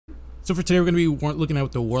So for today, we're going to be looking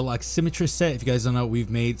at the Warlock Symmetrist set. If you guys don't know, we've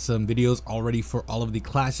made some videos already for all of the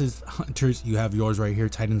classes. Hunters, you have yours right here.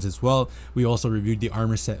 Titans as well. We also reviewed the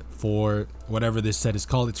armor set for whatever this set is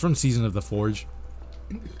called. It's from Season of the Forge.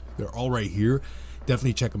 They're all right here.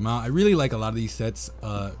 Definitely check them out. I really like a lot of these sets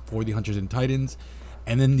for the Hunters and Titans.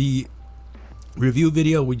 And then the review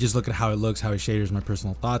video, we just look at how it looks, how it shaders, my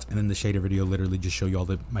personal thoughts, and then the shader video literally just show you all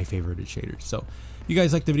my favorited shaders. So if you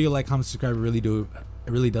guys like the video, like, comment, subscribe. It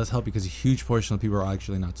really does help because a huge portion of people are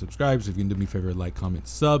actually not subscribed. So if you can do me a favor, like, comment,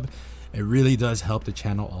 sub, it really does help the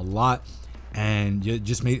channel a lot, and it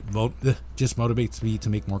just motivates me to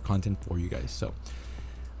make more content for you guys. So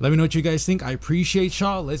let me know what you guys think. I appreciate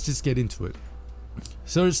y'all. Let's just get into it.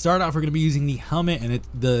 So to start off, we're going to be using the helmet, and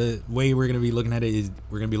the way we're going to be looking at it is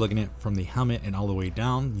we're going to be looking at it from the helmet and all the way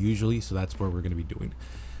down usually. So that's what we're going to be doing.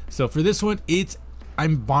 So for this one,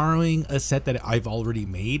 I'm borrowing a set that I've already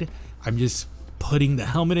made. I'm just putting the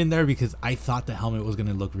helmet in there because I thought the helmet was going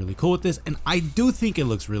to look really cool with this, and I do think it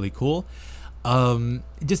looks really cool. It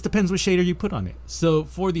just depends what shader you put on it. So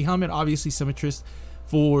for the helmet, obviously Symmetrists.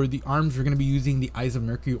 For the arms, we're going to be using the Eyes of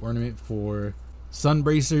Mercury ornament for sun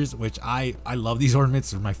bracers, which I love these ornaments.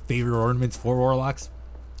 They're my favorite ornaments for Warlocks.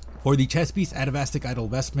 For the chest piece, Atavistic Idol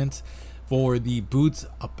Vestments. For the boots,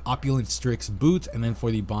 Opulent Strix boots, and then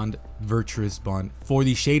for the bond, Virtuous Bond. For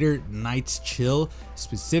the shader, Night's Chill,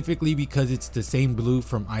 specifically because it's the same blue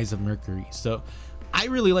from Eyes of Mercury. So I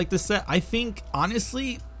really like this set. I think,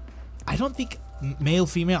 honestly, I don't think male,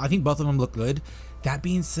 female, I think both of them look good. That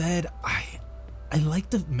being said, I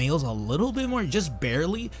like the males a little bit more, just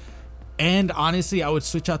barely. And honestly, I would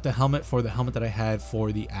switch out the helmet for the helmet that I had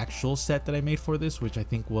for the actual set that I made for this, which I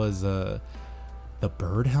think was the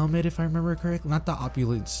bird helmet, if I remember correctly. Not the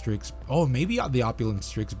Opulent Strix. Oh, maybe the Opulent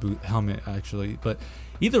Strix boot helmet, actually. But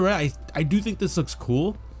either way, I do think this looks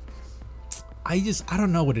cool. I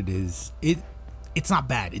don't know what it is. It's not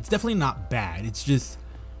bad. It's definitely not bad. It's just,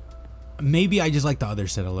 maybe I just like the other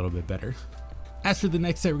set a little bit better. As for the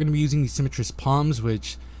next set, we're going to be using the Symmetrist palms,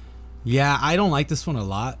 which, yeah, I don't like this one a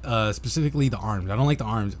lot. Specifically the arms. I don't like the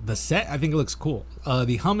arms. The set, I think it looks cool.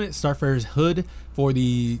 The helmet, Starfarer's hood. For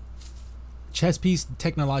the chest piece,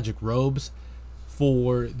 Technologic robes.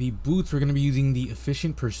 For the boots, we're going to be using the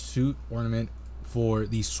Efficient Pursuit ornament for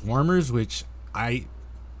the Swarmers, which I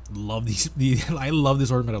love I love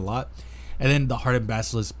this ornament a lot. And then the Hardened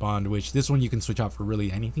Basilisk bond, which this one you can switch out for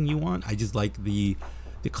really anything you want. I just like the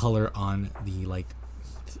color on the like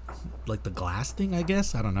the glass thing, I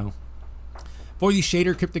guess. I don't know. For the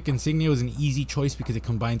shader, Cryptic Insignia was an easy choice because it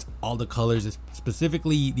combines all the colors,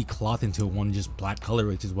 specifically the cloth, into one just black color,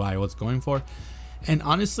 which is what I was going for. And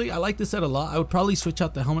honestly, I like this set a lot. I would probably switch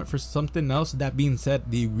out the helmet for something else. That being said,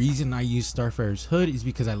 the reason I use Starfarer's hood is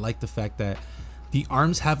because I like the fact that the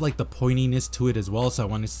arms have like the pointiness to it as well. So I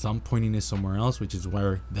wanted some pointiness somewhere else, which is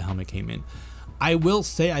where the helmet came in. I will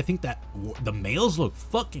say, I think that the males look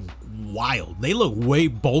fucking wild. They look way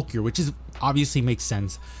bulkier, which is obviously makes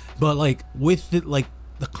sense. But like with the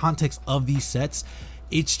context of these sets,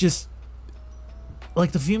 it's just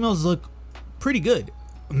like the females look pretty good.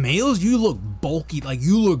 Males, you look bulky, like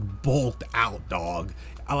you look bulked out, dog.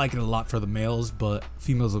 I like it a lot for the males, but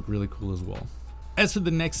females look really cool as well. As for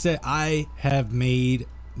the next set, I have made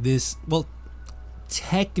this, well,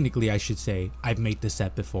 technically I should say I've made this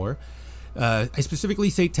set before. I specifically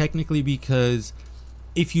say technically because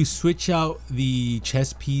if you switch out the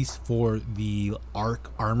chest piece for the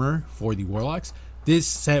arc armor for the Warlocks, this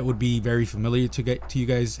set would be very familiar to you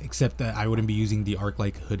guys, except that I wouldn't be using the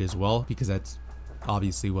arc-like hood as well, because that's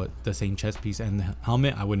obviously what the same chest piece and the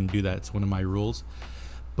helmet. I wouldn't do that. It's one of my rules.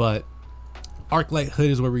 But arc-light hood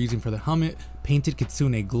is what we're using for the helmet. Painted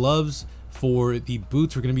Kitsune gloves. For the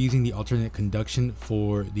boots, we're going to be using the alternate conduction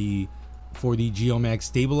for the Geomag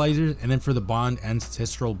stabilizers, and then for the bond,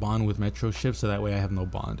 Ancestral bond with Metro shift, so that way I have no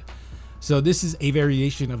bond. So this is a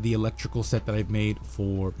variation of the electrical set that I've made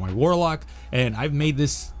for my Warlock, and I've made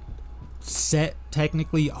this set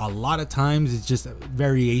technically a lot of times. It's just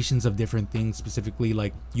variations of different things. Specifically,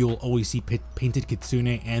 like, you'll always see Painted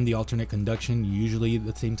Kitsune and the alternate conduction usually at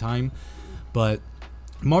the same time, but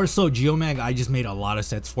more so Geomag, I just made a lot of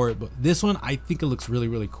sets for it. But this one, I think it looks really,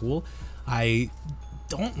 really cool. I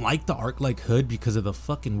don't like the arc-like hood because of the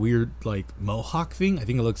fucking weird like mohawk thing. I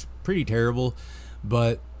think it looks pretty terrible,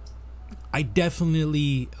 but I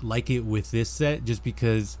definitely like it with this set just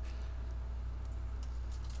because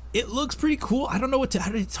it looks pretty cool. I don't know what to,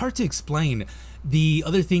 it's hard to explain. The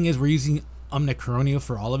other thing is we're using Omnicronia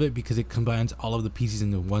for all of it because it combines all of the pieces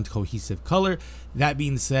into one cohesive color. That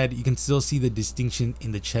being said, you can still see the distinction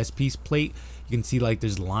in the chest piece plate. You can see like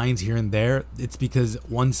there's lines here and there. It's because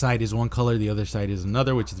one side is one color, the other side is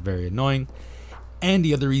another, which is very annoying. And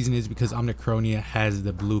the other reason is because Omnicronia has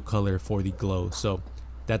the blue color for the glow. So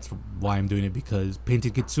that's why I'm doing it, because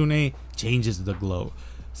Painted Kitsune changes the glow.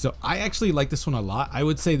 So I actually like this one a lot. I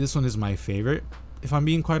would say this one is my favorite, if I'm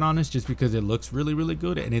being quite honest, just because it looks really, really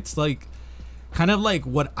good. And it's like kind of like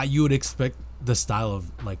what you would expect the style of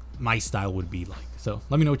like my style would be like. So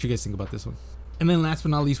let me know what you guys think about this one. And then last but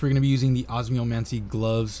not least, we're going to be using the Osmiomancy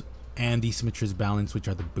gloves and the Symmetrists balance, which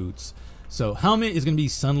are the boots. So helmet is going to be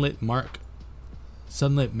Sunlit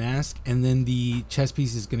mask, and then the chest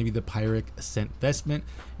piece is going to be the Pyrrhic Ascent vestment,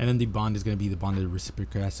 and then the bond is going to be the bonded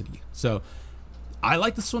reciprocity. So I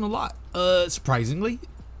like this one a lot. Surprisingly,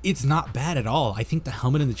 it's not bad at all. I think the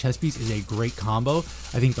helmet and the chest piece is a great combo.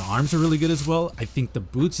 I think the arms are really good as well. I think the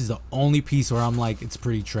boots is the only piece where I'm like, it's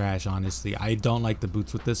pretty trash, honestly. I don't like the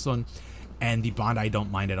boots with this one, and the bond I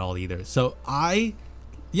don't mind at all either. So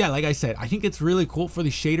yeah, like I said, I think it's really cool for the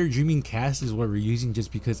shader. Dreaming Cast is what we're using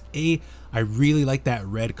just because I really like that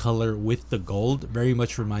red color with the gold. Very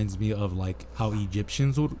much reminds me of like how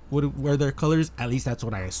Egyptians would wear their colors. At least that's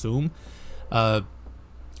what I assume.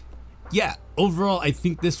 Yeah, overall, I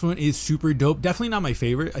think this one is super dope. Definitely not my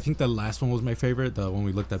favorite. I think the last one was my favorite, the one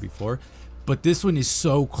we looked at before. But this one is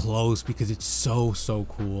so close because it's so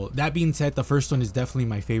cool. That being said, the first one is definitely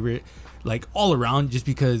my favorite, like all around, just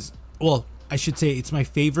because, well, I should say it's my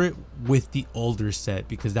favorite with the older set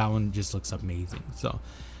because that one just looks amazing. So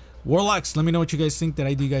Warlocks, let me know what you guys think. Did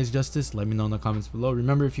I do you guys justice? Let me know in the comments below.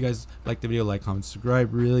 Remember, if you guys like the video, like, comment,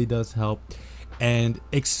 subscribe, really does help. And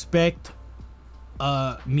expect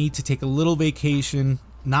me to take a little vacation,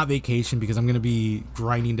 not vacation, because I'm gonna be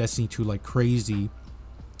grinding Destiny 2 like crazy.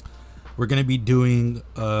 We're gonna be doing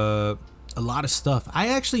a lot of stuff. I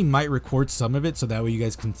actually might record some of it so that way you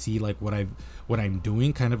guys can see like what I'm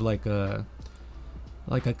doing, kind of like a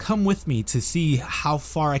come with me to see how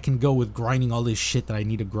far I can go with grinding all this shit that I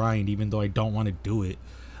need to grind, even though I don't want to do it,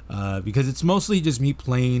 because it's mostly just me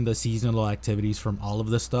playing the seasonal activities from all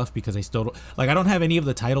of the stuff, because I still I don't have any of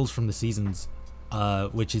the titles from the seasons,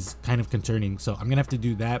 which is kind of concerning. So I'm gonna have to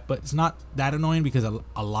do that, but it's not that annoying because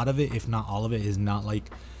a lot of it, if not all of it, is not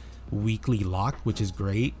like weekly locked, which is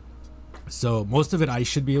great. So most of it I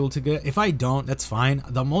should be able to get. If I don't, that's fine.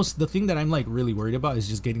 The thing that I'm like really worried about is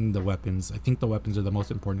just getting the weapons. I think the weapons are the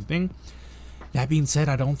most important thing. That being said,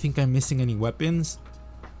 I don't think I'm missing any weapons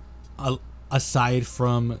aside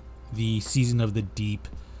from the Season of the Deep,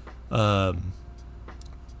 not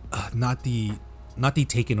the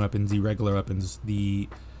taken weapons, the regular weapons,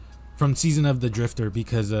 from Season of the Drifter,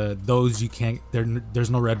 because those you can't, there's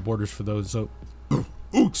no red borders for those. So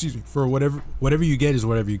oh, excuse me, for whatever you get is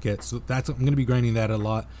whatever you get. So I'm gonna be grinding that a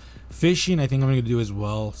lot. Fishing, I think I'm gonna do as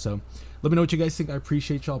well. So let me know what you guys think. I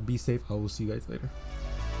appreciate y'all. Be safe. I will see you guys later.